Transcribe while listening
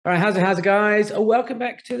All right, how's it, guys? Oh, welcome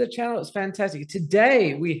back to the channel. It's fantastic.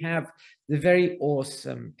 Today we have the very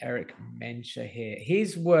awesome Eric Mencher here.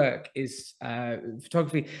 His work is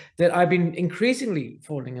photography that I've been increasingly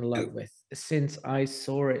falling in love with since I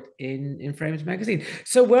saw it in Frames magazine.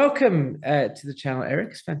 So, welcome to the channel, Eric.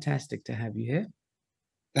 It's fantastic to have you here.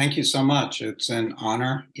 Thank you so much. It's an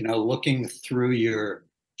honor. Looking through your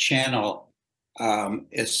channel,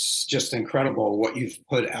 it's just incredible what you've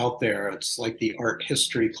put out there. It's like the art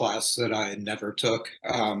history class that I never took,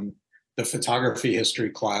 the photography history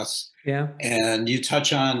class. Yeah. And you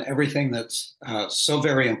touch on everything that's so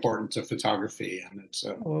very important to photography. And it's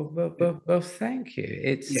Well, thank you.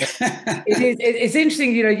 yeah. It's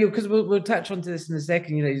interesting, you because we'll touch onto this in a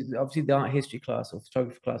second. Obviously the art history class or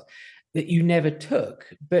photography class that you never took,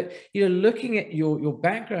 but looking at your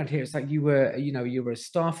background here, it's like you were a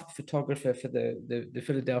staff photographer for the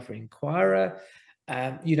Philadelphia Inquirer.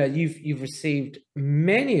 You've received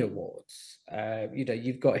many awards.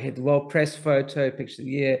 You've got here the World Press Photo Picture of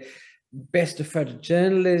the Year, Best of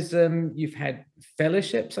Photojournalism. You've had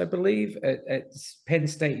fellowships, I believe, at Penn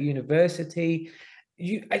State University.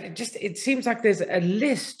 It seems like there's a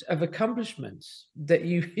list of accomplishments that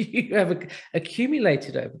you have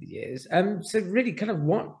accumulated over the years. So really, kind of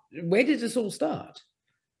where did this all start?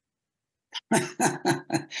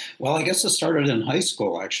 Well, I guess it started in high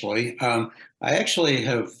school, actually. I actually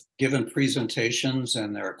have given presentations,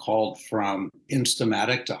 and they're called From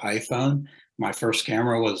Instamatic to iPhone. My first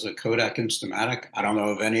camera was a Kodak Instamatic. I don't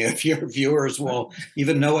know if any of your viewers will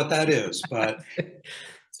even know what that is, but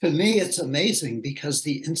to me, it's amazing because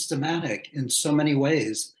the Instamatic, in so many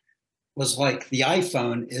ways, was like the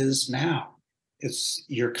iPhone is now.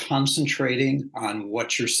 You're concentrating on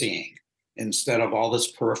what you're seeing instead of all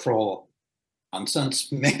this peripheral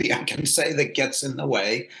nonsense, maybe I can say, that gets in the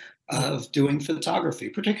way of doing photography,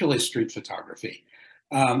 particularly street photography.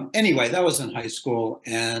 Anyway, that was in high school,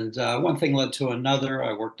 and one thing led to another.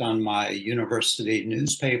 I worked on my university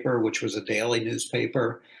newspaper, which was a daily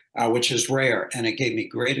newspaper, which is rare, and it gave me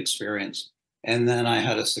great experience. And then I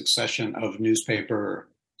had a succession of newspaper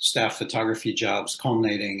staff photography jobs,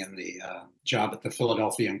 culminating in the job at the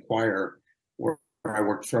Philadelphia Inquirer, where I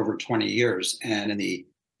worked for over 20 years. And in the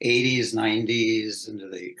 80s, 90s, into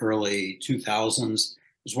the early 2000s,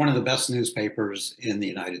 it was one of the best newspapers in the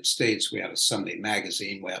United States. We had a Sunday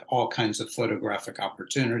magazine. We had all kinds of photographic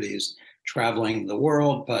opportunities traveling the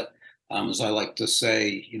world. But as I like to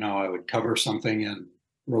say, I would cover something in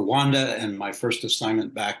Rwanda, and my first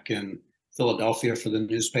assignment back in Philadelphia for the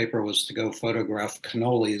newspaper was to go photograph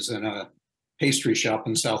cannolis in a pastry shop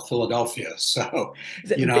in South Philadelphia. So,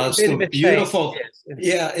 it's the beautiful,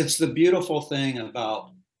 yeah, it's the beautiful thing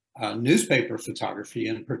about newspaper photography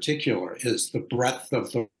in particular, is the breadth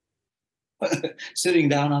of the sitting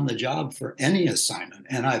down on the job for any assignment.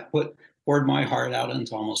 And I poured my heart out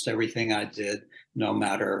into almost everything I did, no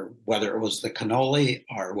matter whether it was the cannoli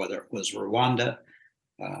or whether it was Rwanda.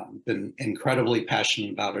 Been incredibly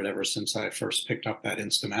passionate about it ever since I first picked up that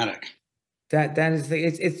Instamatic. That is the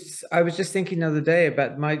it's I was just thinking the other day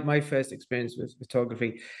about my first experience with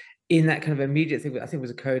photography in that kind of immediate thing. I think it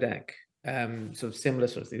was a Kodak, sort of similar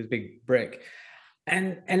sort of thing. It was a big brick,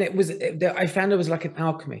 and I found it was like an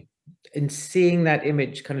alchemy in seeing that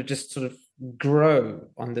image kind of just sort of grow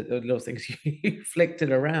on the little things you flicked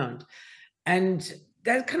it around, and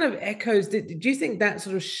that kind of echoes. Do you think that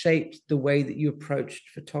sort of shaped the way that you approached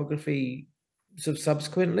photography sort of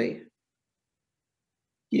subsequently?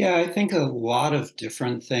 Yeah, I think a lot of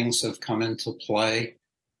different things have come into play.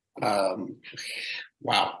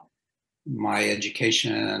 Wow, my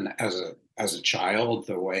education as a child,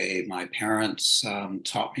 the way my parents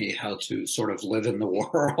taught me how to sort of live in the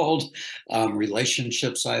world,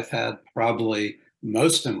 relationships I've had, probably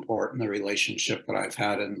most important, the relationship that I've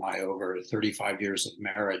had in my over 35 years of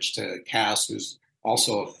marriage to Cass, who's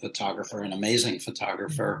also a photographer, an amazing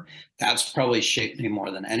photographer. That's probably shaped me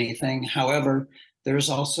more than anything. However,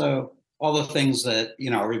 there's also all the things that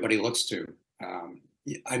everybody looks to.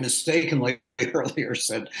 I mistakenly earlier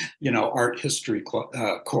said art history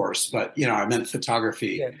course, but I meant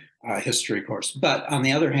photography history course. But on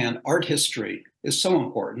the other hand, art history is so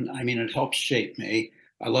important. I mean, it helps shape me.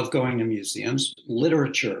 I love going to museums,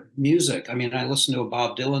 literature, music. I mean, I listen to a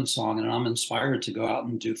Bob Dylan song and I'm inspired to go out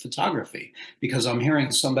and do photography because I'm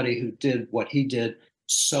hearing somebody who did what he did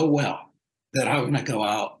so well that I want to go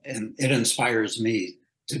out, and it inspires me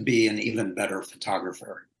to be an even better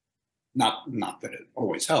photographer. Not that it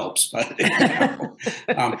always helps, but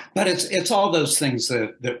but it's all those things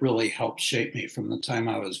that really helped shape me from the time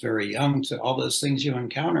I was very young to all those things you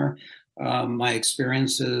encounter. My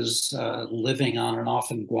experiences living on and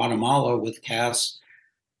off in Guatemala with Cass,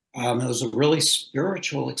 It was a really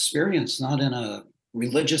spiritual experience, not in a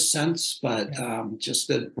religious sense, but Yeah. just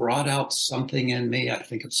that brought out something in me. I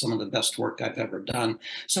think it's some of the best work I've ever done.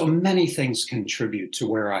 So many things contribute to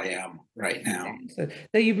where I am right now. So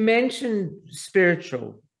now you mentioned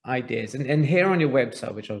spiritual ideas, and here on your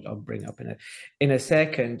website, which I'll bring up in a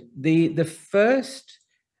second, the first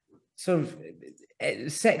sort of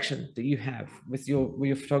section that you have with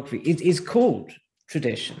your photography is called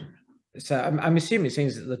tradition. So I'm assuming it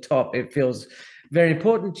seems at the top it feels very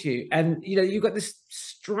important to you, and you've got this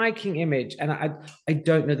striking image, and I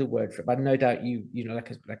don't know the word for it, but no doubt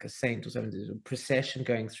like a saint or something, there's a procession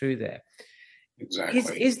going through there.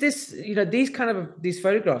 Exactly. Is this these kind of these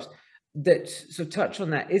photographs that sort of touch on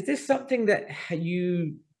that? Is this something that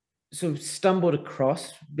you sort of stumbled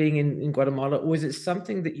across being in Guatemala, or is it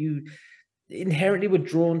something that you inherently were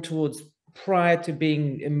drawn towards prior to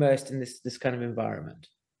being immersed in this kind of environment?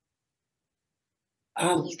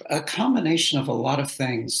 A combination of a lot of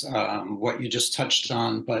things, what you just touched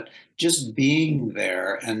on, but just being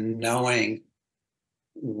there and knowing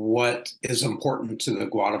what is important to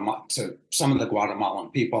to some of the Guatemalan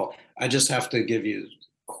people. I just have to give you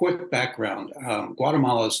quick background.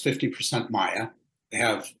 Guatemala is 50% Maya. They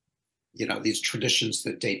have, these traditions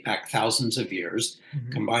that date back thousands of years,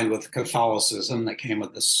 Mhm. combined with Catholicism that came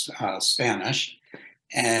with the Spanish,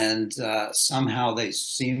 and somehow they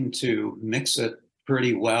seem to mix it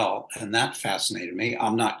pretty well, and that fascinated me.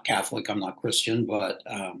 I'm not Catholic, I'm not Christian, but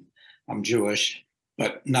I'm Jewish,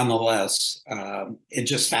 but nonetheless, it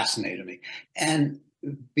just fascinated me. And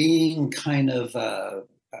being kind of a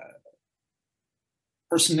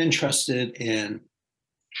person interested in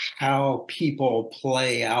how people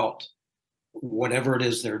play out whatever it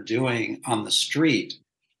is they're doing on the street,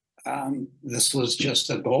 this was just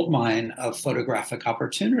a gold mine of photographic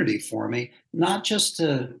opportunity for me, not just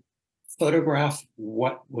to photograph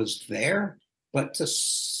what was there, but to,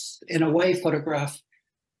 in a way, photograph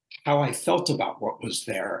how I felt about what was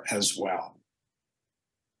there as well.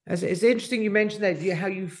 It's interesting you mentioned that how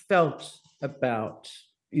you felt about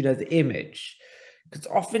the image, because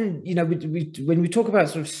often when we talk about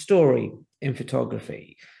sort of story in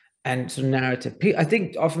photography and sort of narrative, I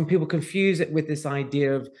think often people confuse it with this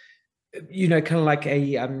idea of kind of like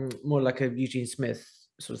a more like a Eugene Smith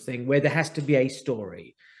sort of thing where there has to be a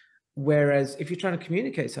story. Whereas if you're trying to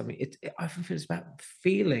communicate something, it often feels about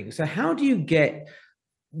feeling. So how do you get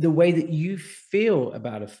the way that you feel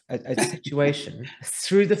about a situation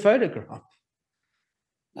through the photograph?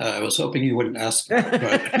 I was hoping you wouldn't ask that,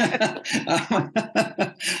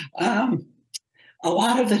 but a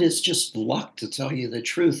lot of it is just luck, to tell you the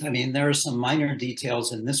truth. I mean, there are some minor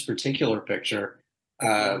details in this particular picture.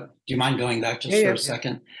 Do you mind going back Yeah, just for yeah, a yeah.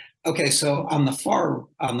 second? Okay, so on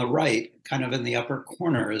the right, kind of in the upper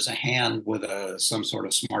corner, is a hand with some sort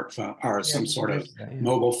of smartphone or Yeah, I some just sort of noticed that, yeah.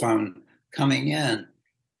 mobile phone coming in.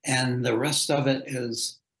 And the rest of it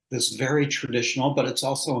is this very traditional, but it's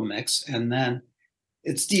also a mix. And then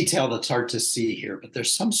it's detailed, it's hard to see here, but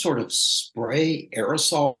there's some sort of spray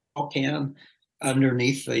aerosol can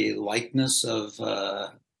underneath the likeness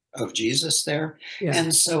of Jesus there. Yeah.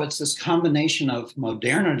 And so it's this combination of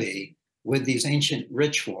modernity with these ancient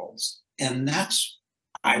rituals. And that's,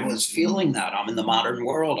 I was feeling that. I'm in the modern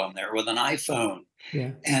world, I'm there with an iPhone.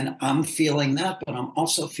 Yeah. And I'm feeling that, but I'm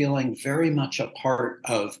also feeling very much a part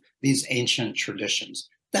of these ancient traditions.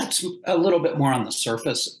 That's a little bit more on the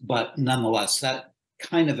surface, but nonetheless, that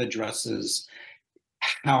kind of addresses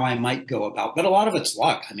how I might go about. But a lot of it's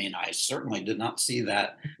luck. I mean, I certainly did not see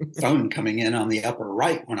that phone coming in on the upper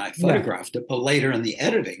right when I Yeah. photographed it, but later in the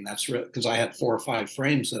editing, that's because I had 4 or 5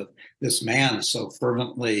 frames of this man so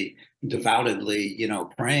fervently, devoutedly,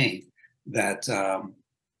 praying that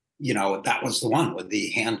that was the one with the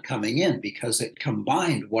hand coming in because it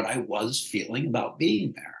combined what I was feeling about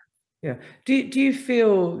being there. Yeah. Do you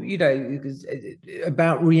feel,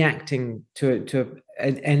 about reacting to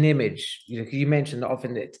an image, because you mentioned that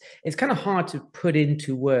often it's kind of hard to put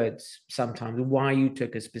into words sometimes why you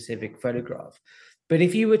took a specific photograph. But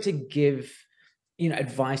if you were to give,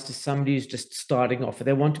 advice to somebody who's just starting off, or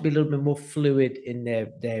they want to be a little bit more fluid in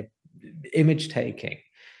their image taking,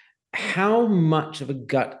 how much of a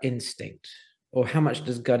gut instinct, or how much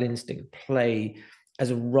does gut instinct play as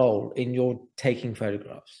a role in your taking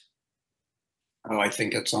photographs? Oh, I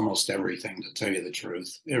think it's almost everything, to tell you the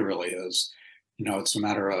truth. It really is. It's a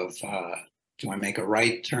matter of do I make a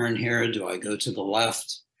right turn here? Do I go to the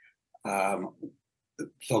left? Um,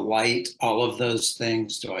 the light, all of those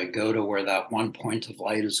things. Do I go to where that one point of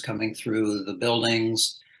light is coming through the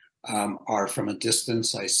buildings? Or from a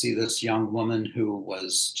distance, I see this young woman who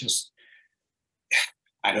was just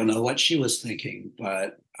I don't know what she was thinking,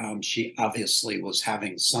 but she obviously was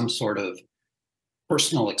having some sort of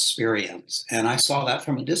personal experience. And I saw that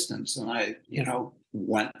from a distance and I,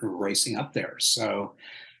 went racing up there. So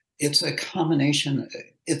it's a combination.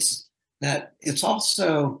 It's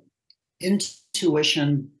also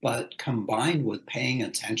intuition, but combined with paying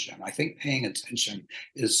attention. I think paying attention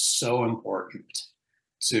is so important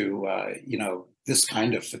to, this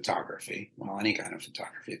kind of photography. Well, any kind of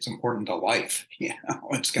photography. It's important to life.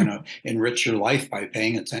 It's going to enrich your life by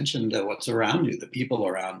paying attention to what's around you, the people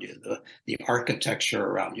around you, the architecture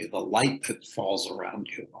around you, the light that falls around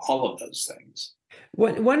you, all of those things.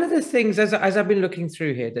 One of the things, as I've been looking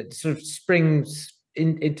through here, that sort of springs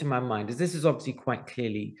into my mind is this is obviously quite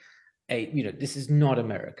clearly this is not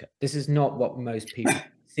America. This is not what most people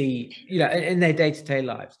see, in their day-to-day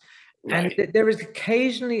lives. And Right. there is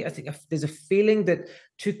occasionally, I think, there's a feeling that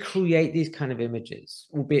to create these kind of images,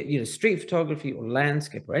 albeit street photography or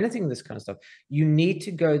landscape or anything this kind of stuff, you need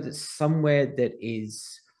to go somewhere that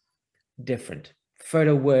is different,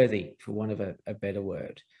 photo worthy, for want of a better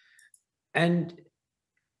word. And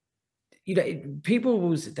people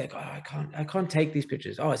will think, oh, I can't take these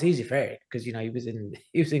pictures. Oh, it's easy for Eric because he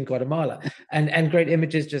was in Guatemala, and great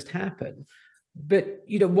images just happen. But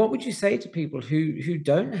what would you say to people who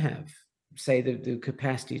don't have, say, the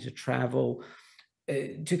capacity to travel,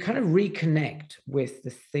 to kind of reconnect with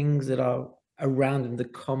the things that are around them, the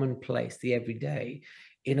commonplace, the everyday,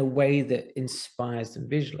 in a way that inspires them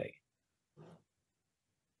visually?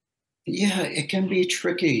 Yeah, it can be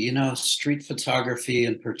tricky, street photography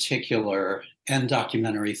in particular, and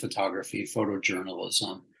documentary photography,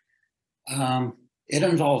 photojournalism. Um, it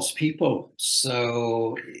involves people.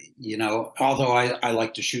 So, although I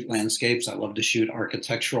like to shoot landscapes, I love to shoot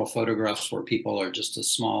architectural photographs where people are just a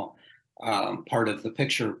small part of the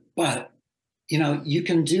picture. But you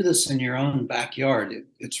can do this in your own backyard.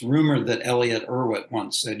 It's rumored that Elliot Erwitt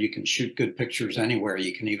once said you can shoot good pictures anywhere.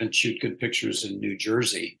 You can even shoot good pictures in New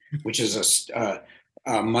Jersey, which is a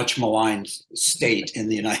much maligned state in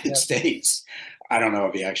the United States. I don't know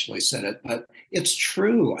if he actually said it, but it's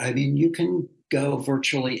true. I mean, you can go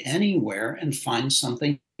virtually anywhere and find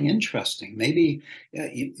something interesting. Maybe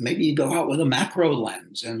you go out with a macro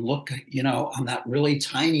lens and look, on that really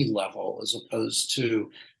tiny level as opposed to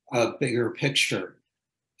a bigger picture.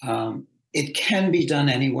 It can be done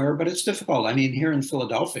anywhere, but it's difficult. I mean, here in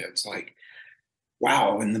Philadelphia, it's like,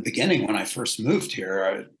 wow, in the beginning when I first moved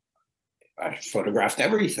here, I photographed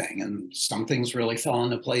everything and some things really fell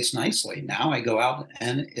into place nicely. Now I go out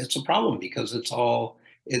and it's a problem because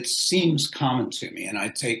it seems common to me. And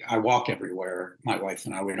I walk everywhere. My wife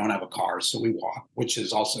and I, we don't have a car, so we walk, which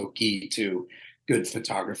is also key to good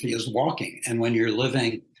photography is walking. And when you're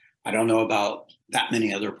living, I don't know about that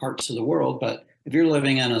many other parts of the world, but if you're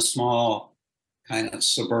living in a small kind of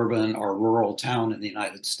suburban or rural town in the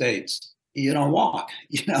United States, you don't walk,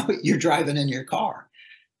 you're driving in your car.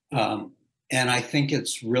 And I think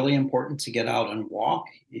it's really important to get out and walk.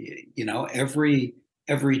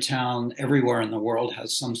 Every town, everywhere in the world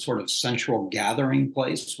has some sort of central gathering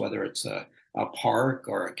place, whether it's a park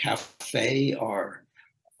or a cafe or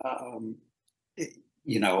um,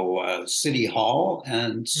 city hall.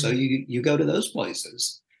 And so you go to those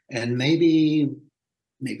places. And maybe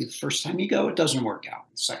the first time you go, it doesn't work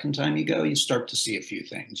out. The second time you go, you start to see a few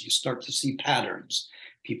things. You start to see patterns,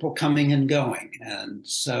 people coming and going. And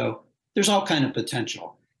so there's all kind of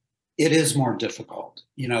potential. It is more difficult,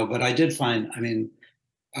 but I did find,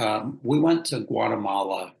 we went to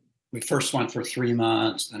Guatemala. We first went for 3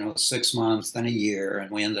 months, then it was 6 months, then a year,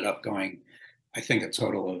 and we ended up going, I think, a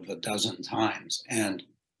total of a dozen times. And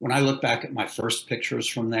when I look back at my first pictures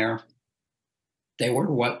from there, they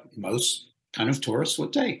were what most kind of tourists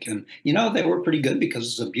would take. And, they were pretty good because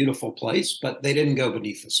it's a beautiful place, but they didn't go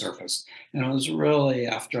beneath the surface. And it was really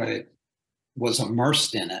after I was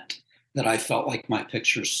immersed in it that I felt like my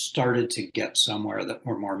pictures started to get somewhere that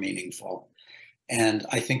were more meaningful. And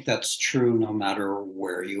I think that's true no matter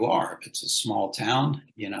where you are. If it's a small town,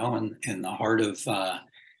 in the heart of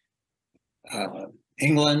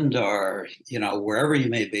England or, wherever you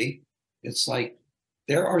may be, it's like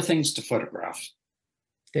there are things to photograph.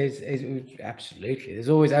 Absolutely. There's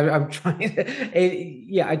always. I'm trying.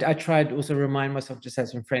 I tried to also remind myself. Just had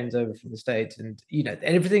some friends over from the States, and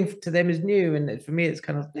everything to them is new, and for me, it's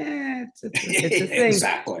kind of it's a thing.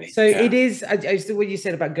 Exactly. So yeah. It is. I still what you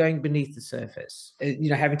said about going beneath the surface.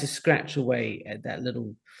 Having to scratch away at that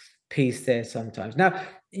little piece there sometimes. Now,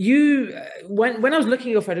 when I was looking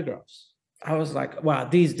at your photographs, I was like, wow,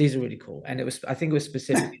 these are really cool, and I think it was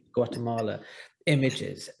specifically Guatemala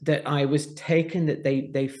images that I was taken, that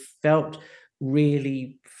they felt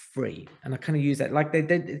really free. And I kind of use that like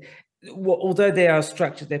although they are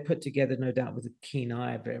structured, they're put together, no doubt, with a keen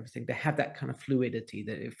eye of everything. They have that kind of fluidity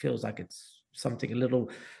that it feels like it's something a little.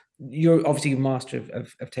 You're obviously a master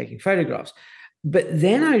of taking photographs, but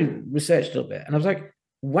then I researched a little bit, and I was like,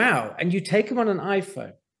 wow! And you take them on an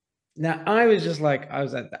iPhone. Now I was just like, I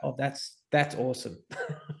was like, oh, that's awesome.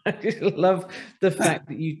 I just love the fact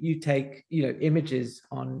that you take images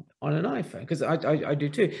on an iPhone, because I do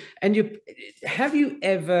too. And have you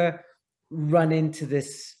ever run into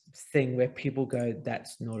this thing where people go,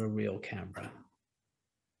 that's not a real camera?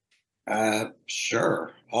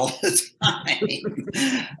 Sure, all the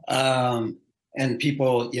time. And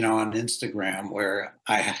people, on Instagram, where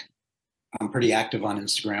I'm pretty active on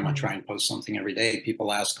Instagram. I try and post something every day.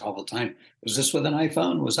 People ask all the time, was this with an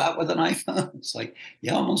iPhone? Was that with an iPhone? It's like,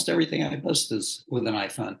 yeah, almost everything I post is with an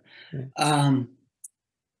iPhone. Yeah.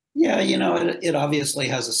 Yeah, it obviously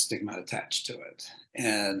has a stigma attached to it.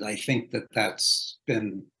 And I think that that's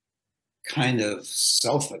been kind of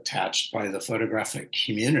self-attached by the photographic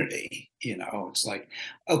community. It's like,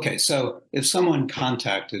 okay, so if someone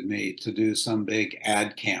contacted me to do some big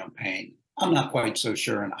ad campaign, I'm not quite so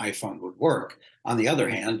sure an iPhone would work. On the other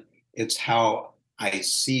hand, it's how I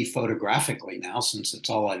see photographically now, since it's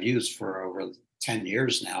all I've used for over 10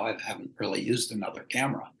 years now. I haven't really used another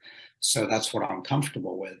camera. So that's what I'm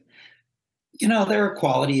comfortable with. There are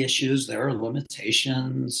quality issues, there are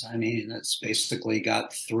limitations. I mean, it's basically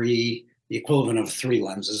got the equivalent of three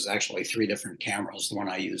lenses, actually three different cameras. The one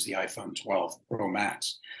I use, the iPhone 12 Pro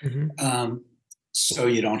Max. So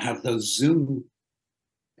you don't have those zoom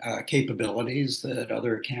capabilities that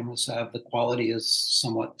other cameras have. The quality is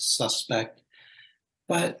somewhat suspect,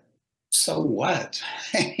 but so what?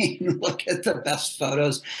 I mean, look at the best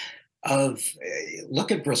photos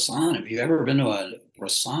look at Bresson. Have you ever been to a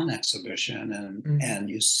Bresson exhibition and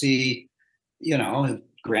you see,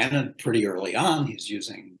 granted pretty early on, he's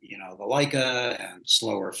using, the Leica and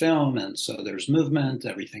slower film. And so there's movement,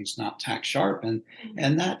 everything's not tack sharp. And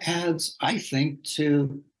that adds, I think,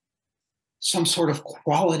 to some sort of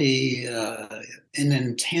quality, an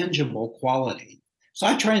intangible quality. So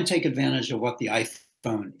I try and take advantage of what the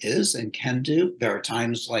iPhone is and can do. There are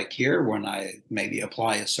times like here when I maybe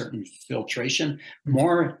apply a certain filtration,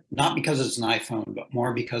 more not because it's an iPhone, but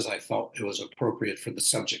more because I felt it was appropriate for the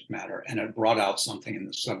subject matter, and it brought out something in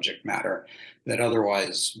the subject matter that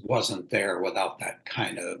otherwise wasn't there without that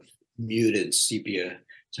kind of muted sepia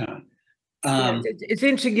tone. It's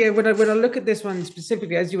interesting. Yeah, when I look at this one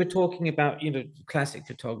specifically, as you were talking about, classic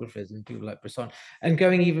photographers and people like Bresson, and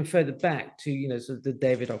going even further back to, sort of the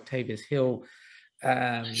David Octavius Hill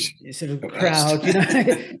sort of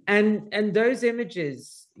crowd, and those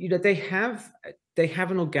images, they have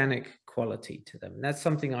an organic quality to them. And that's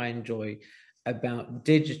something I enjoy about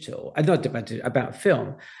digital, not about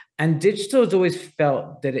film. And digital has always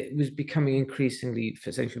felt that it was becoming increasingly,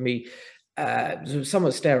 for me,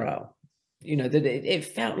 somewhat sterile. That it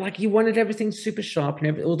felt like you wanted everything super sharp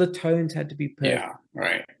and all the tones had to be perfect. Yeah,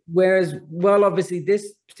 right. Whereas, well, obviously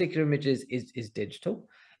this particular image is digital.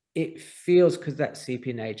 It feels, because that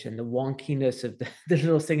sepia nature and the wonkiness of the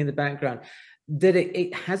little thing in the background, that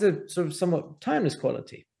it has a sort of somewhat timeless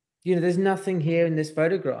quality. There's nothing here in this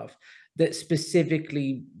photograph that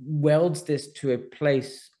specifically welds this to a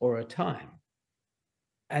place or a time.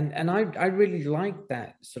 And I really like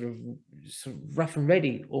that sort of rough and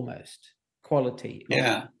ready almost quality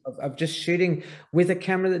of just shooting with a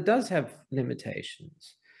camera that does have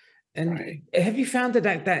limitations. And have you found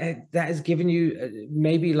that has given you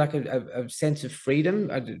maybe like a sense of freedom,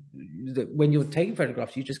 that when you're taking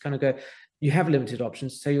photographs, you just kind of go, you have limited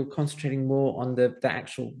options, so you're concentrating more on the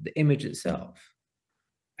image itself?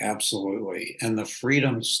 Absolutely. And the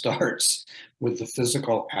freedom starts with the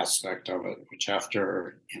physical aspect of it, which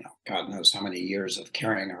after, God knows how many years of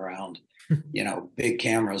carrying around, big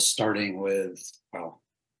cameras, starting with, well,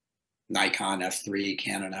 Nikon F3,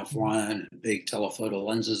 Canon F1, big telephoto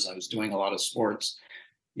lenses. I was doing a lot of sports.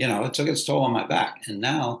 It took its toll on my back. And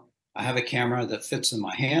now I have a camera that fits in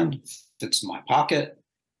my hand, fits in my pocket.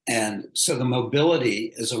 And so the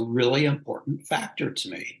mobility is a really important factor to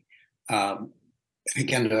me.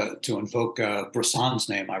 Again, to invoke Bresson's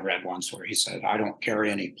name, I read once where he said, I don't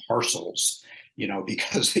carry any parcels,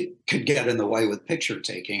 because it could get in the way with picture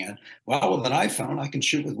taking. And well, with an iPhone, I can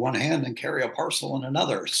shoot with one hand and carry a parcel in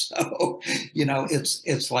another. So,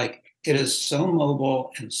 it's like, it is so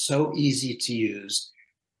mobile and so easy to use.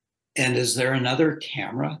 And is there another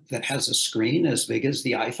camera that has a screen as big as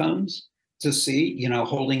the iPhones to see,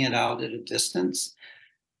 holding it out at a distance?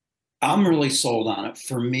 I'm really sold on it.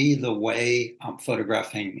 For me, the way I'm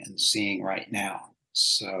photographing and seeing right now.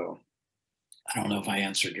 So I don't know if I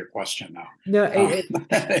answered your question now. No, it is.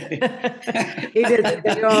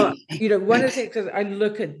 They are, one of the things, because I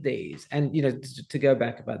look at these and, to go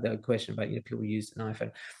back about the question about, people use an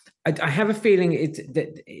iPhone. I have a feeling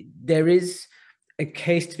that there is a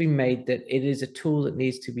case to be made that it is a tool that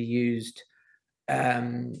needs to be used,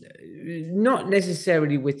 not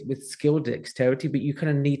necessarily with skill dexterity, but you kind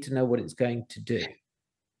of need to know what it's going to do.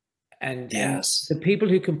 And yes, the people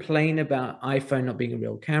who complain about iPhone not being a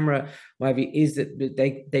real camera, whatever, is that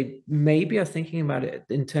they maybe are thinking about it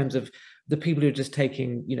in terms of the people who are just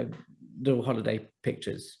taking, little holiday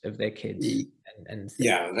pictures of their kids and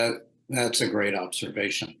yeah, that's a great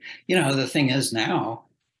observation. The thing is now,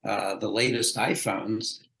 the latest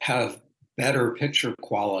iPhones have better picture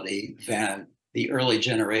quality than the early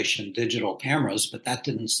generation digital cameras, but that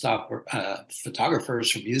didn't stop photographers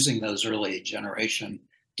from using those early generation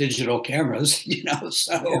digital cameras,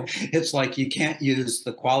 so it's like you can't use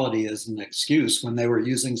the quality as an excuse when they were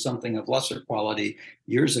using something of lesser quality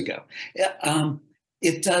years ago.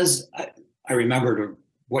 It does, I remembered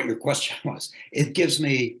what your question was. It gives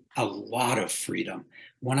me a lot of freedom.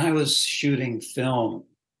 When I was shooting film,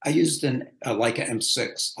 I used a Leica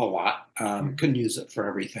M6 a lot. Couldn't use it for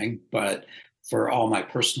everything, but for all my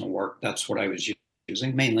personal work, that's what I was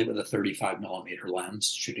using, mainly with a 35 millimeter lens,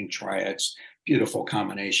 shooting tri-X, beautiful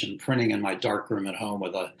combination, printing in my darkroom at home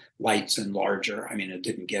with the lights and larger. I mean, it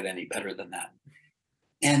didn't get any better than that.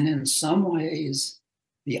 And in some ways,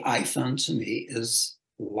 the iPhone to me is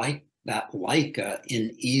like that Leica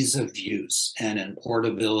in ease of use and in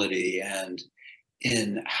portability and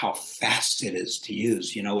in how fast it is to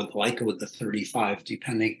use. With Leica with the 35,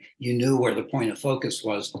 depending, you knew where the point of focus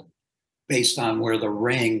was based on where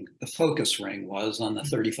the focus ring was on the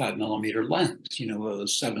 35 millimeter lens. It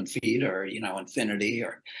was 7 feet or, infinity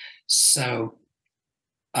or so.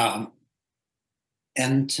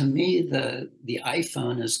 And to me, the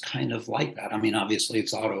iPhone is kind of like that. I mean, obviously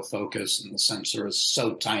it's autofocus and the sensor is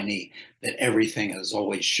so tiny that everything is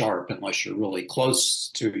always sharp unless you're really close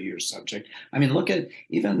to your subject. I mean, look at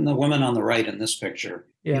even the woman on the right in this picture.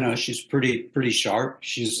 She's pretty sharp.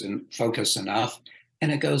 She's in focus enough.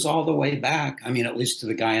 And it goes all the way back. I mean, at least to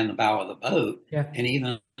the guy in the bow of the boat, and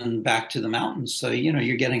even back to the mountains. So,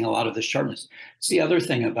 you're getting a lot of the sharpness. It's the other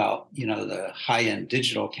thing about, the high-end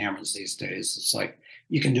digital cameras these days. It's like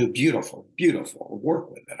you can do beautiful work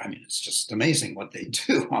with it. I mean, it's just amazing what they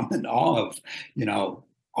do. I'm in awe of,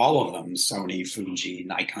 all of them, Sony, Fuji,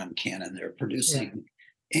 Nikon, Canon. They're producing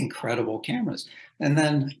incredible cameras. And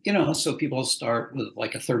then, so people start with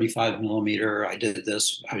like a 35 millimeter. I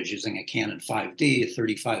was using a Canon 5D, a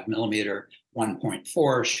 35 millimeter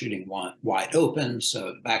 1.4, shooting wide open.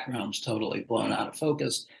 So the background's totally blown out of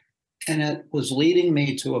focus. And it was leading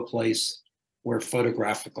me to a place where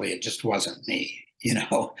photographically, it just wasn't me.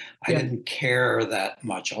 I didn't care that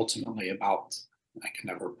much ultimately about, I can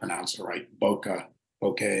never pronounce it right, bokeh,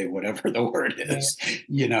 whatever the word is,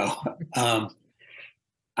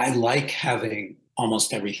 I like having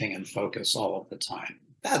almost everything in focus all of the time.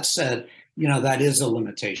 That said, that is a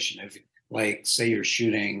limitation. If, like, say you're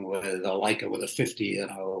shooting with a Leica with a 50,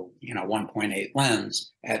 1.8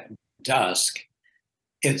 lens at dusk,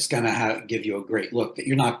 it's going to give you a great look that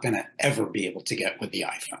you're not going to ever be able to get with the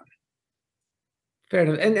iPhone. Fair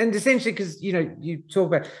enough. And essentially, because, you talk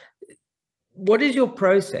about what is your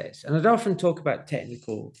process? And I'd often talk about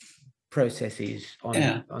technical processes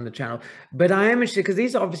on the channel, but I am interested because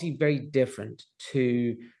these are obviously very different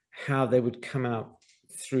to how they would come out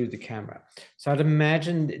through the camera. So I'd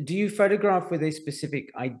imagine, do you photograph with a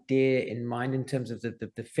specific idea in mind in terms of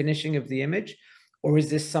the finishing of the image, or is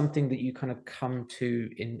this something that you kind of come to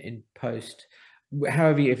in post?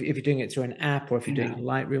 However, if you're doing it through an app or if you're doing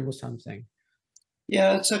Lightroom or something.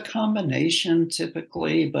 Yeah, it's a combination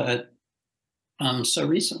typically, but so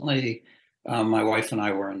recently, my wife and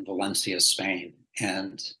I were in Valencia, Spain,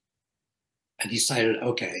 and I decided,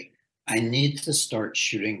 okay, I need to start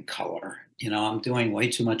shooting color. I'm doing way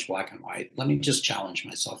too much black and white. Let me just challenge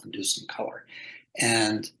myself and do some color.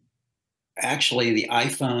 And actually, the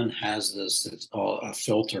iPhone has this, it's called a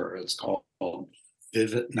filter. It's called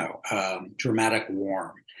dramatic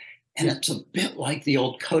warm. And it's a bit like the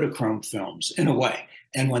old Kodachrome films in a way.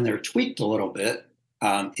 And when they're tweaked a little bit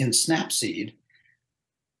in Snapseed,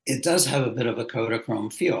 it does have a bit of a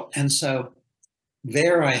Kodachrome feel. And so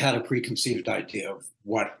there I had a preconceived idea of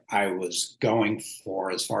what I was going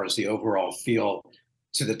for as far as the overall feel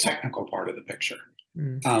to the technical part of the picture.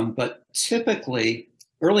 But typically,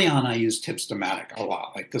 early on, I used Hipstamatic a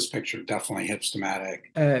lot. Like this picture, definitely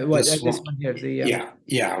Hipstamatic. This one here,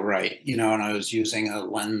 yeah, right. And I was using a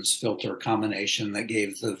lens filter combination that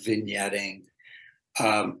gave the vignetting.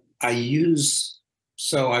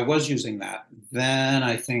 So I was using that. Then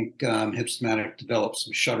I think Hipstamatic developed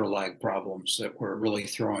some shutter lag problems that were really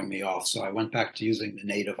throwing me off. So I went back to using the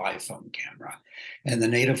native iPhone camera. And the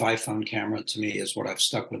native iPhone camera to me is what I've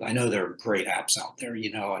stuck with. I know there are great apps out there.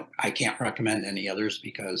 I can't recommend any others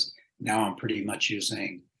because now I'm pretty much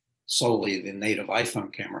using solely the native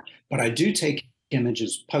iPhone camera. But I do take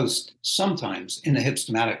images post sometimes in the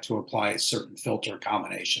Hipstamatic to apply certain filter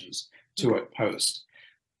combinations to it post.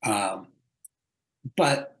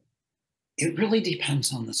 But it really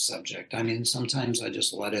depends on the subject. I mean, sometimes I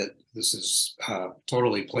just let it, this is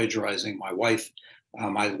totally plagiarizing my wife.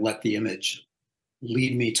 I let the image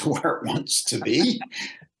lead me to where it wants to be.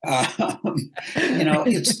 But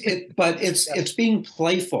it's being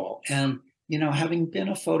playful. And, having been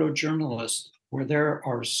a photojournalist where there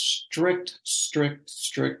are strict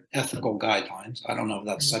ethical guidelines. I don't know if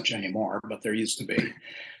that's such anymore, but there used to be.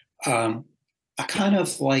 I kind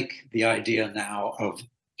of like the idea now of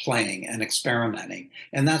playing and experimenting.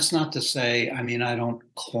 And that's not to say, I mean, I don't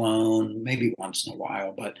clone maybe once in a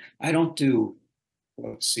while, but I don't do,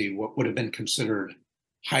 let's see, what would have been considered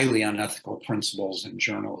highly unethical principles in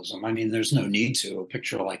journalism. I mean, there's no need to. A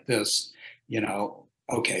picture like this,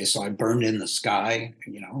 okay, so I burned in the sky,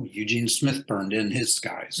 Eugene Smith burned in his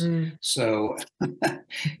skies. So,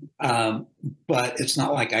 but it's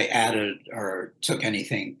not like I added or took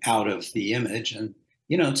anything out of the image. And,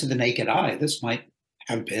 to the naked eye, this might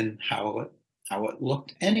have been how it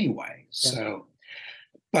looked anyway. Yeah. So,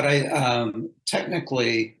 but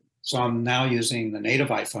technically, so I'm now using the native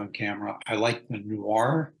iPhone camera. I like the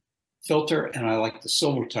noir filter and I like the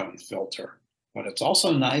Silvertone filter. But it's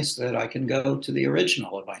also nice that I can go to the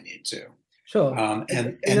original if I need to. Sure.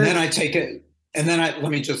 And then I take it, and then I take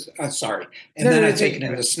it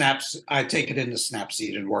into Snaps. I take it into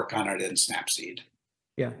Snapseed and work on it in Snapseed.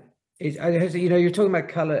 Yeah. You're talking about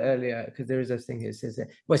color earlier because there is this thing here. It says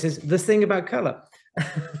this thing about color,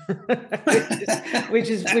 which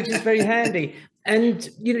is very handy. And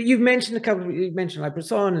you've mentioned you mentioned like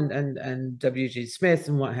Bresson and W.G. Smith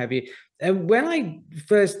and what have you. And when I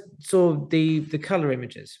first saw the color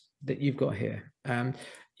images that you've got here,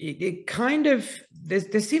 it kind of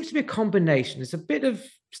there seems to be a combination. There's a bit of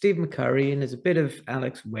Steve McCurry and there's a bit of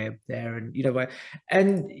Alex Webb there, and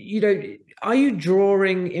are you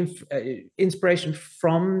drawing inspiration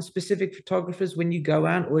from specific photographers when you go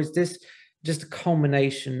out, or is this just a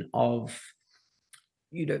culmination of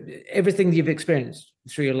everything you've experienced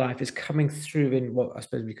through your life is coming through in what I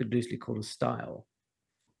suppose we could loosely call a style?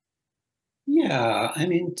 Yeah, I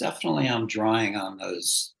mean, definitely I'm drawing on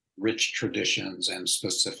those rich traditions and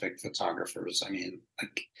specific photographers. I mean,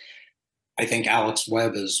 I think Alex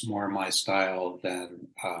Webb is more my style than,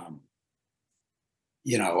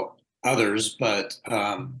 others, but,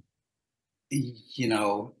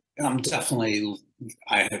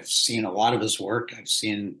 I have seen a lot of his work. I've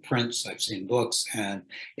seen prints, I've seen books, and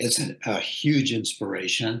it's a huge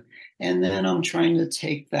inspiration. And then I'm trying to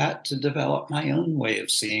take that to develop my own way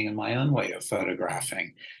of seeing and my own way of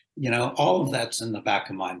photographing. All of that's in the back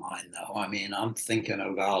of my mind, though. I mean, I'm thinking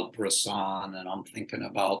about Bresson and I'm thinking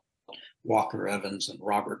about Walker Evans and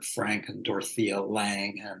Robert Frank and Dorothea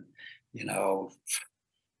Lange and,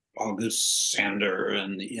 August Sander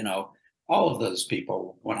and, all of those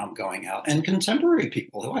people when I'm going out, and contemporary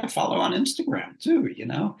people who I follow on Instagram too,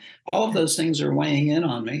 all of those things are weighing in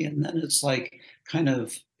on me. And then it's like kind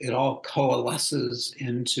of it all coalesces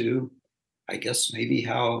into, I guess, maybe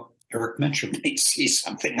how Eric Mencher might see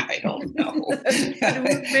something. I don't know.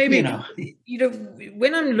 Maybe,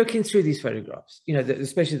 when I'm looking through these photographs,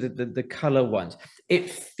 especially the color ones, it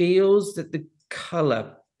feels that the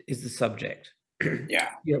color is the subject. Yeah.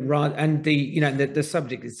 Right. And the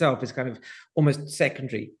subject itself is kind of almost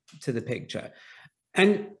secondary to the picture.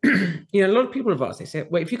 And, a lot of people have asked, they say,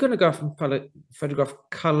 well, if you're going to go off and photograph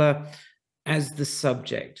color as the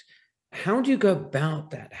subject, how do you go about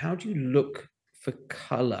that? How do you look for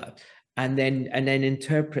color and then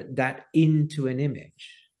interpret that into an image?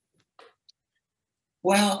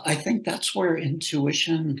 Well, I think that's where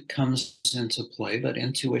intuition comes into play, but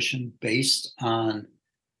intuition based on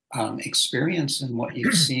experience and what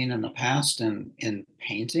you've seen in the past and in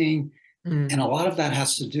painting. And a lot of that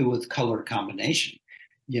has to do with color combination.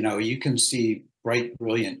 You can see bright,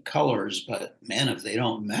 brilliant colors, but man, if they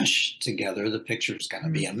don't mesh together, the picture's going to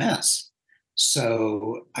be a mess.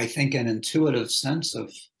 So I think an intuitive sense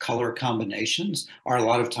of color combinations are a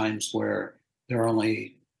lot of times where there are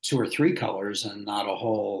only 2 or 3 colors and not a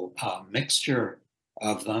whole mixture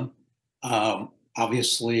of them.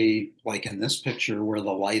 Obviously, like in this picture where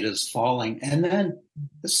the light is falling. And then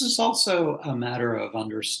this is also a matter of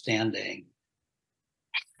understanding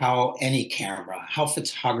how any camera, how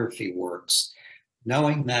photography works,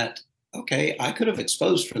 knowing that, okay, I could have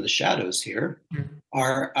exposed for the shadows here, Mm.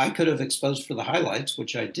 or I could have exposed for the highlights,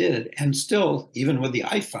 which I did, and still, even with the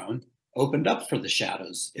iPhone, opened up for the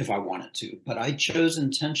shadows if I wanted to. But I chose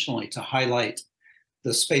intentionally to highlight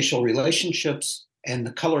the spatial relationships and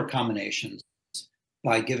the color combinations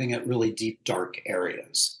by giving it really deep, dark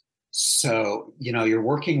areas. So, you're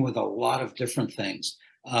working with a lot of different things.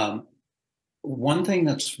 One thing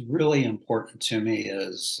that's really important to me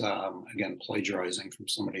is, again, plagiarizing from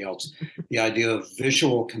somebody else, the idea of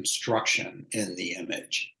visual construction in the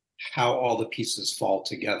image, how all the pieces fall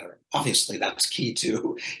together. Obviously, that's key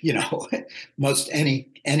to, most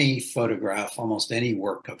any photograph, almost any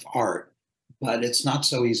work of art, but it's not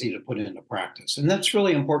so easy to put into practice. And that's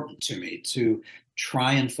really important to me, to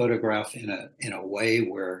try and photograph in a way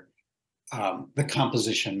where the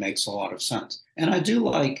composition makes a lot of sense. And I do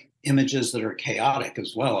like images that are chaotic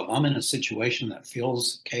as well. If I'm in a situation that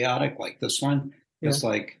feels chaotic, like this one, Yeah. it's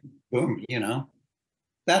like, boom,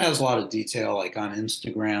 that has a lot of detail. Like on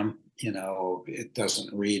Instagram, it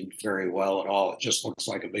doesn't read very well at all. It just looks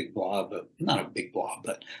like a big blob, but not a big blob,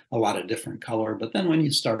 but a lot of different color. But then when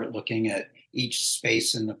you start looking at each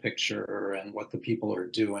space in the picture and what the people are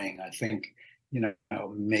doing, I think,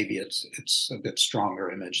 maybe it's a bit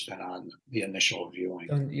stronger image than on the initial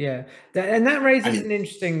viewing. Yeah, and that raises I an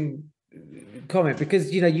interesting comment,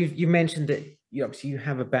 because you mentioned that you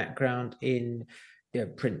have a background in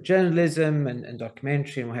print journalism and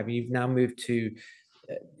documentary and what have you. You've now moved to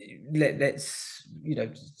let's I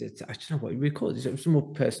don't know what we call it. It's more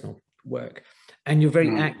personal work, and you're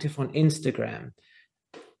very active on Instagram.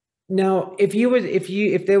 Now,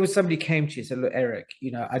 if there was somebody came to you and said, "Look, Eric,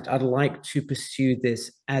 I'd like to pursue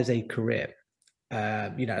this as a career.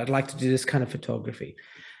 I'd like to do this kind of photography."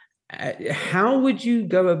 How would you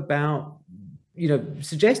go about,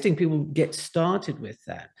 suggesting people get started with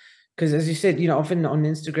that? Because as you said, often on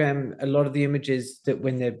Instagram, a lot of the images that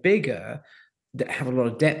when they're bigger, that have a lot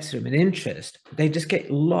of depth to them and interest, they just get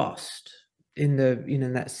lost in the,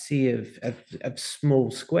 in that sea of small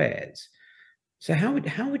squares. So how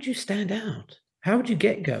would you stand out? How would you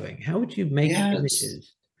get going? How would you make Yeah,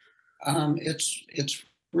 images? it's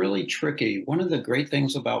really tricky. One of the great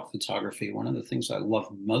things about photography, one of the things I love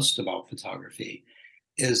most about photography,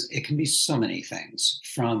 is it can be so many things,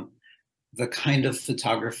 from the kind of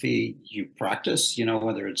photography you practice,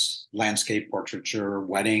 whether it's landscape portraiture,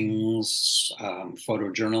 weddings,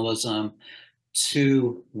 photojournalism,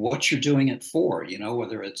 to what you're doing it for,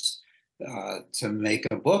 whether it's to make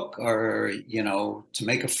a book, or, to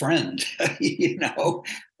make a friend.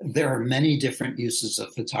 There are many different uses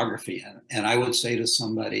of photography. And I would say to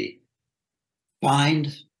somebody,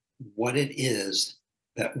 find what it is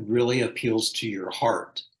that really appeals to your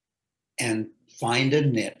heart, and find a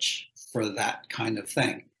niche for that kind of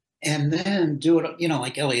thing. And then do it,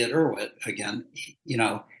 like Elliot Erwitt again,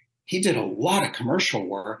 he did a lot of commercial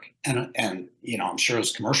work, and I'm sure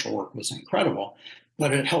his commercial work was incredible,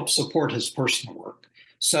 but it helped support his personal work.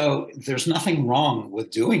 So there's nothing wrong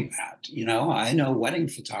with doing that. I know wedding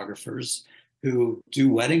photographers who do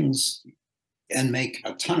weddings and make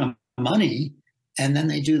a ton of money, and then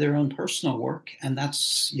they do their own personal work, and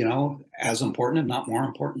that's as important, if not more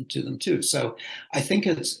important, to them too. So I think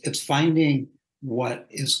it's finding what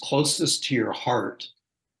is closest to your heart.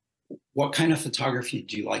 What kind of photography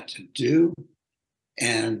do you like to do,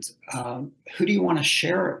 and who do you want to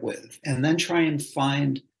share it with, and then try and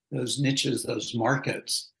find those niches, those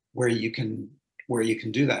markets where you can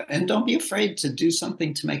do that. And don't be afraid to do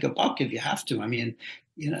something to make a buck if you have to. I mean,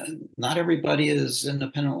 not everybody is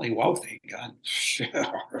independently wealthy. God,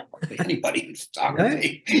 hardly anybody in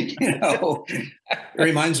photography. It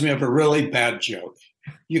reminds me of a really bad joke.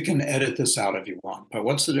 You can edit this out if you want, but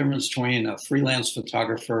what's the difference between a freelance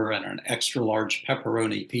photographer and an extra large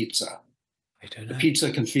pepperoni pizza? I don't The know.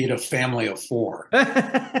 pizza can feed a family of 4.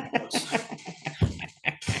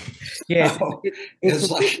 Yes, So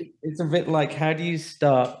it's a bit like, how do you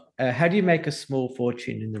start? How do you make a small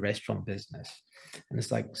fortune in the restaurant business? And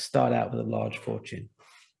it's like, start out with a large fortune.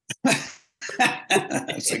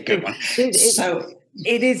 That's a good one. So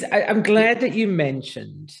it is. I'm glad that you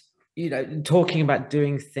mentioned, talking about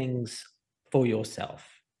doing things for yourself,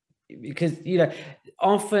 because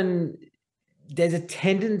often there's a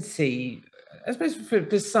tendency, I suppose,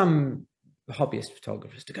 for some hobbyist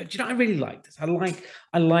photographers to go, do I really like this? I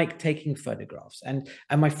like taking photographs, and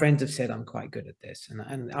my friends have said I'm quite good at this,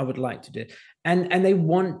 and I would like to do it. And they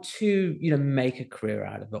want to, make a career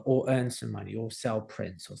out of it, or earn some money, or sell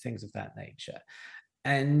prints, or things of that nature.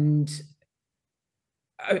 And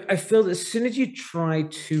I feel that as soon as you try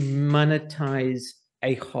to monetize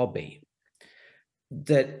a hobby,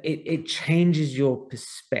 that it changes your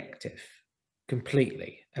perspective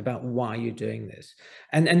completely about why you're doing this.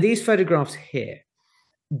 And these photographs here,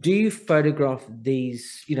 do you photograph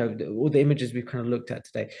these, all the images we've kind of looked at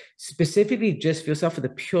today, specifically just for yourself, for the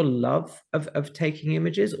pure love of taking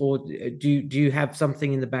images? Or do you have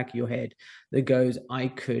something in the back of your head that goes, I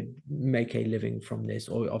could make a living from this?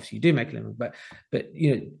 Or obviously you do make a living, but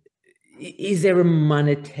is there a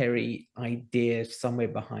monetary idea somewhere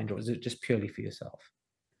behind, or is it just purely for yourself?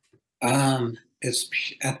 It's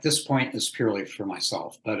at this point it's purely for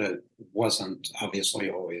myself, but it wasn't obviously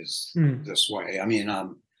always this way. I mean,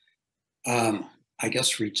 I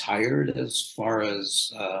guess retired as far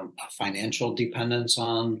as a financial dependence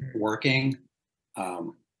on working.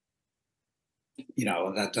 Um,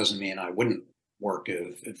 that doesn't mean I wouldn't work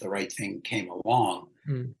if the right thing came along.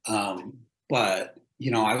 But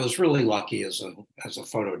I was really lucky as a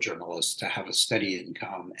photojournalist to have a steady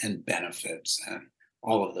income and benefits and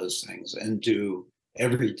all of those things, and do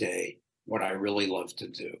every day what I really love to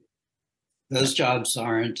do. Those jobs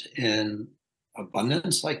aren't in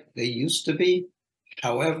abundance like they used to be.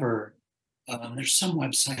 However, there's some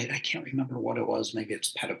website, I can't remember what it was, maybe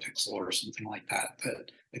it's Petapixel or something like that,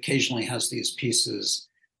 that occasionally has these pieces,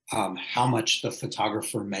 how much the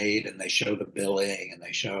photographer made, and they show the billing and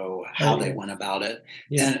they show how they went about it.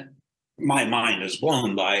 And my mind is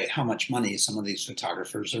blown by how much money some of these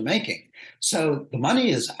photographers are making. So the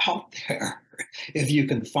money is out there if you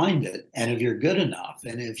can find it, and if you're good enough,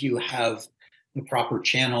 and if you have the proper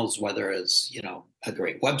channels, whether it's a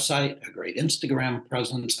great website, a great Instagram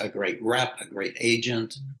presence, a great rep, a great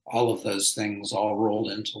agent, all of those things all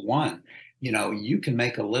rolled into one, you can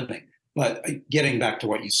make a living. But getting back to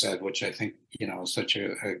what you said, which I think is such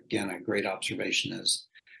a great observation, is,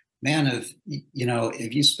 man,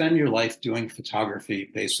 if you spend your life doing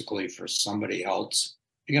photography basically for somebody else,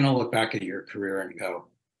 you're going to look back at your career and go,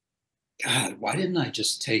 God, why didn't I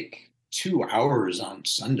just take 2 hours on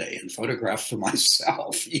Sunday and photograph for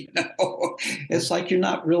myself? It's like you're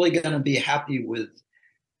not really going to be happy with.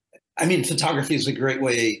 I mean, photography is a great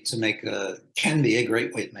way to can be a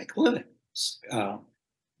great way to make a living,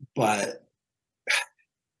 but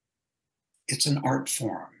it's an art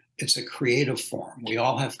form. It's a creative form. We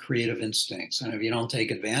all have creative instincts, and if you don't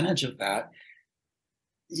take advantage of that,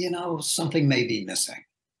 something may be missing.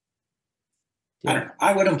 I don't know.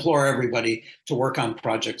 I would implore everybody to work on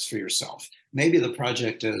projects for yourself. Maybe the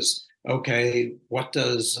project is, okay, what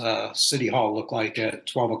does City Hall look like at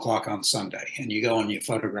 12 o'clock on Sunday? And you go and you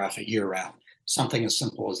photograph it year round. Something as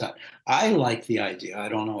simple as that. I like the idea, I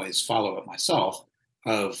don't always follow it myself,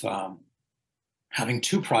 of having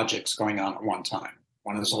two projects going on at one time.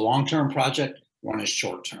 One is a long-term project, one is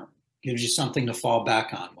short-term. Gives you something to fall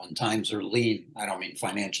back on when times are lean. I don't mean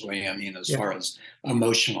financially, I mean as far as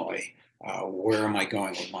emotionally. Where am I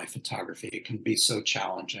going with my photography? It can be so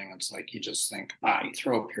challenging. It's like you just think, you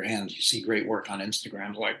throw up your hands, you see great work on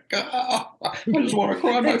Instagram, like, I just want to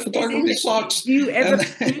cry, my photography sucks. Do you ever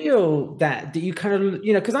feel that you kind of,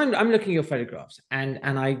 because I'm looking at your photographs and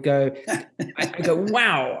I go,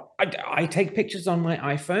 wow, I take pictures on my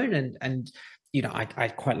iPhone and I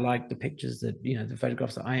quite like the pictures that, the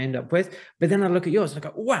photographs that I end up with. But then I look at yours and I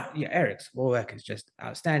go, wow, Eric's work is just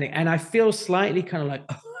outstanding. And I feel slightly kind of like,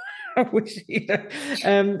 I wish,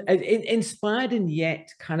 inspired and yet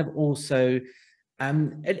kind of also a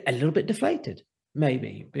little bit deflated,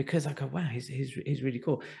 maybe, because I go, wow, he's really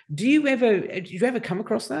cool. Do you ever come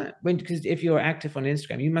across that? Because if you're active on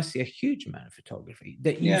Instagram, you must see a huge amount of photography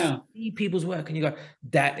that you see people's work and you go,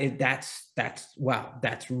 that's wow,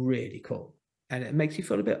 that's really cool. And it makes you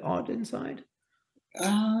feel a bit odd inside.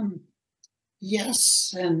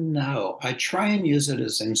 Yes and no. I try and use it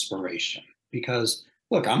as inspiration because,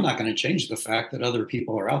 look, I'm not going to change the fact that other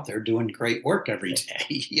people are out there doing great work every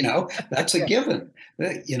day. That's a given.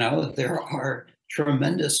 There are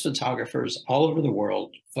tremendous photographers all over the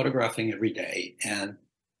world photographing every day, and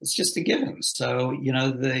it's just a given. So,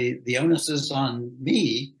 the onus is on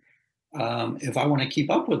me, if I want to keep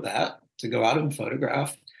up with that, to go out and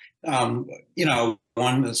photograph.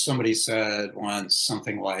 Somebody said once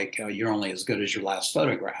something like, "You're only as good as your last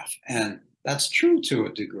photograph," and that's true to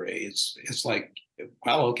a degree. It's like,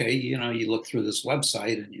 well, okay, you look through this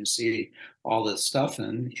website and you see all this stuff,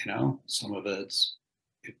 and some of it's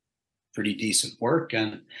pretty decent work,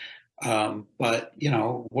 and but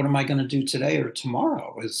what am I going to do today or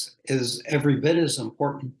tomorrow is every bit as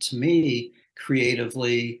important to me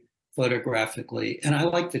creatively, photographically, and I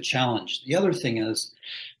like the challenge. The other thing is,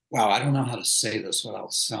 wow, I don't know how to say this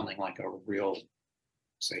without sounding like a real,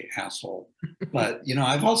 say, asshole, but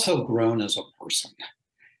I've also grown as a person,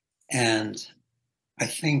 and I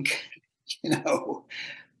think, you know,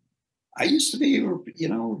 I used to be,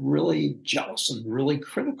 really jealous and really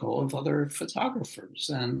critical of other photographers.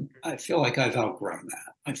 And I feel like I've outgrown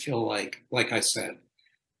that. I feel like I said,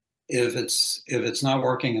 if it's not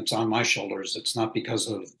working, it's on my shoulders. It's not because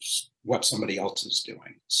of what somebody else is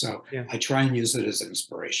doing. So Yeah. I try and use it as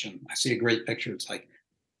inspiration. I see a great picture. It's like,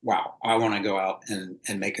 wow, I want to go out and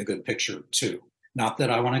make a good picture too. Not that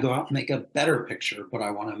I want to go out and make a better picture, but I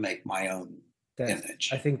want to make my own I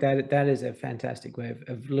image. think that that is a fantastic way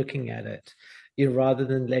of looking at it. You know, rather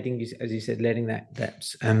than letting you, as you said, letting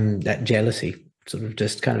that jealousy sort of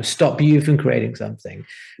just kind of stop you from creating something,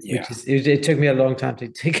 which Yeah, is it took me a long time to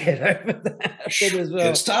get over that bit as it's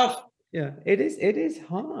well. tough. Yeah, it is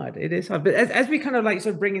hard. It is hard. But as we kind of like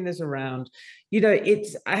sort of bringing this around, you know,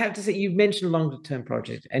 it's, I have to say, you mentioned longer term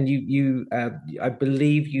project, and I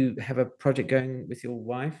believe you have a project going with your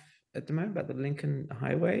wife at the moment about the Lincoln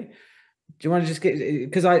Highway. Do you want to just get,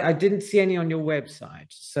 because I didn't see any on your website,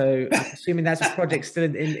 so I'm assuming that's a project still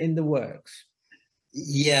in the works.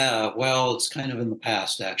 Yeah, well, it's kind of in the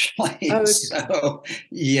past actually. Oh, okay. So,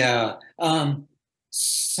 yeah.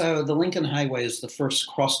 So the Lincoln Highway is the first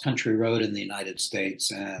cross-country road in the United States,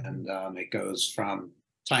 Mhm. and it goes from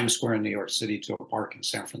Times Square in New York City to a park in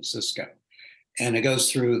San Francisco. And it goes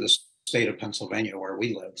through the state of Pennsylvania where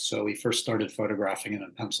we live. So we first started photographing it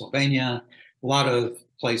in Pennsylvania. A lot of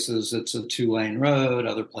places it's a 2-lane road,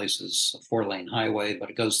 other places a 4-lane highway, but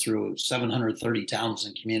it goes through 730 towns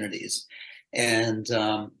and communities. And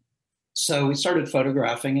so we started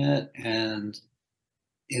photographing it. And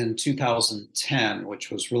in 2010,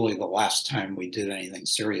 which was really the last time we did anything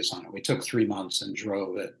serious on it, we took 3 months and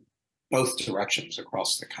drove it both directions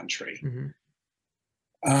across the country. Mhm.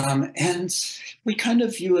 And we kind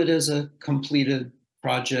of view it as a completed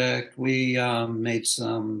project. We made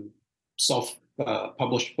some self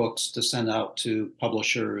published books to send out to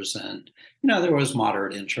publishers, and there was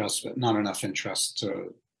moderate interest, but not enough interest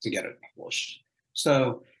to get it published.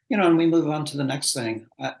 So and we move on to the next thing.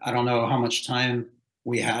 I don't know how much time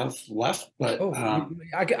we have left, but Oh,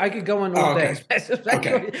 I could go on all oh, day.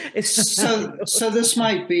 okay, okay. So this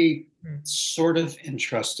might be sort of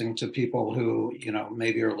interesting to people who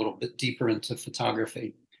maybe are a little bit deeper into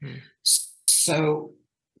photography. Mm. So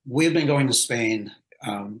we've been going to Spain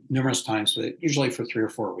numerous times, but usually for 3 or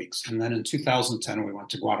 4 weeks. And then in 2010, we went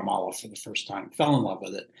to Guatemala for the first time, fell in love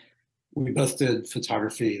with it. We both did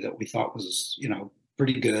photography that we thought was,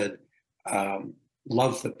 pretty good. Um,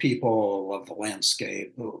 loved the people, loved the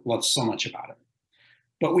landscape, loved so much about it.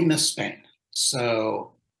 But we missed Spain.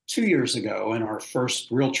 So 2 years ago, in our first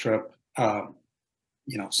real trip,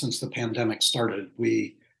 since the pandemic started,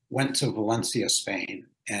 we went to Valencia, Spain,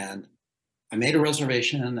 and I made a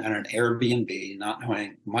reservation at an Airbnb, not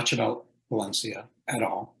knowing much about Valencia at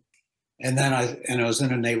all. And then I was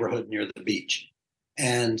in a neighborhood near the beach.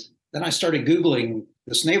 And then I started Googling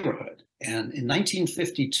this neighborhood. And in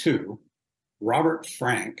 1952, Robert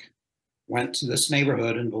Frank went to this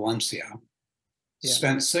neighborhood in Valencia, Yeah.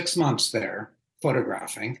 spent 6 months there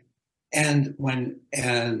photographing. And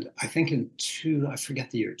I think I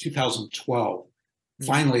forget the year, 2012, Mm.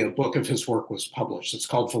 finally a book of his work was published. It's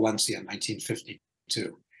called Valencia,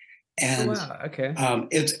 1952. Oh, And wow. Okay.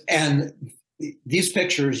 these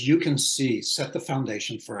pictures you can see set the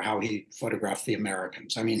foundation for how he photographed the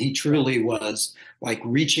Americans. I mean, he Right. truly was like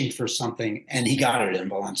reaching for something, and he got it in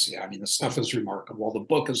Valencia. I mean, the stuff is remarkable. The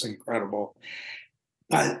book is incredible.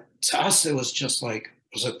 But to us, it was just like,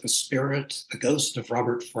 was it the spirit, the ghost of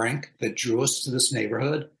Robert Frank that drew us to this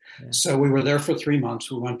neighborhood? Yeah. So we were there for 3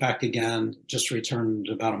 months. We went back again, just returned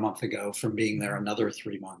about a month ago from being there another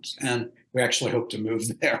 3 months. And we actually hope to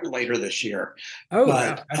move there later this year. Oh,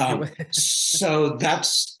 But wow. Okay. so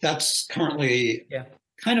that's currently Yeah.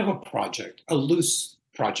 kind of a project, a loose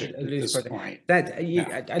project A at loose this project. point. That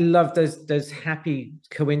Yeah. I love those happy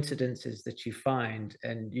coincidences that you find,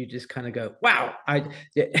 and you just kind of go, "Wow!"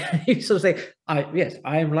 Yeah, you sort of say, yes,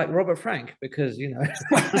 I am like Robert Frank because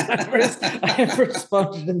I have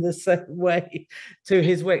responded in the same way to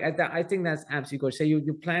his work. I think that's absolutely gorgeous. So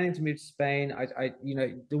you're planning to move to Spain.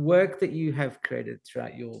 The work that you have created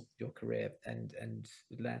throughout your career and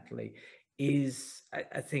latterly is,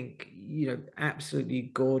 I think, absolutely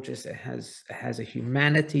gorgeous. It has a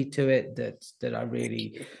humanity to it that I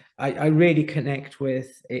really connect with.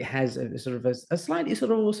 It has a sort of a slightly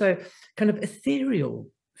sort of also kind of ethereal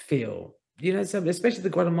feel. So especially the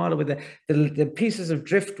Guatemala with the pieces of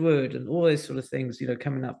driftwood and all those sort of things,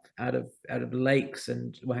 coming up out of lakes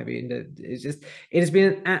and what have you. And it has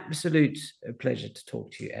been an absolute pleasure to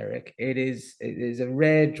talk to you, Eric. It is a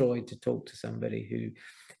rare joy to talk to somebody who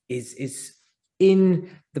is in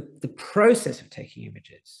the process of taking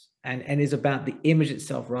images, and is about the image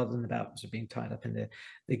itself rather than about sort of being tied up in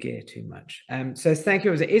the gear too much. So thank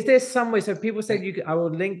you. Is there some way? So people said I will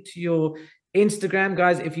link to your Instagram,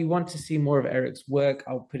 guys. If you want to see more of Eric's work,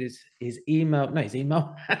 I'll put his email. No, his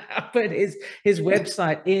email. I'll put his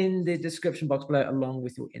website in the description box below, along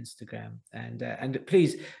with your Instagram. And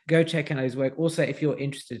please go check out his work. Also, if you're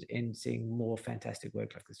interested in seeing more fantastic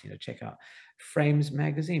work like this, check out Frames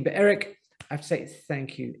Magazine. But Eric, I have to say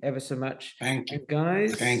thank you ever so much. Thank you, and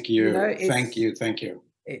guys. Thank you. Thank you.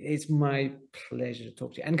 It's my pleasure to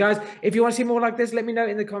talk to you. And guys, if you want to see more like this, let me know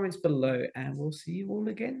in the comments below, and we'll see you all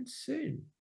again soon.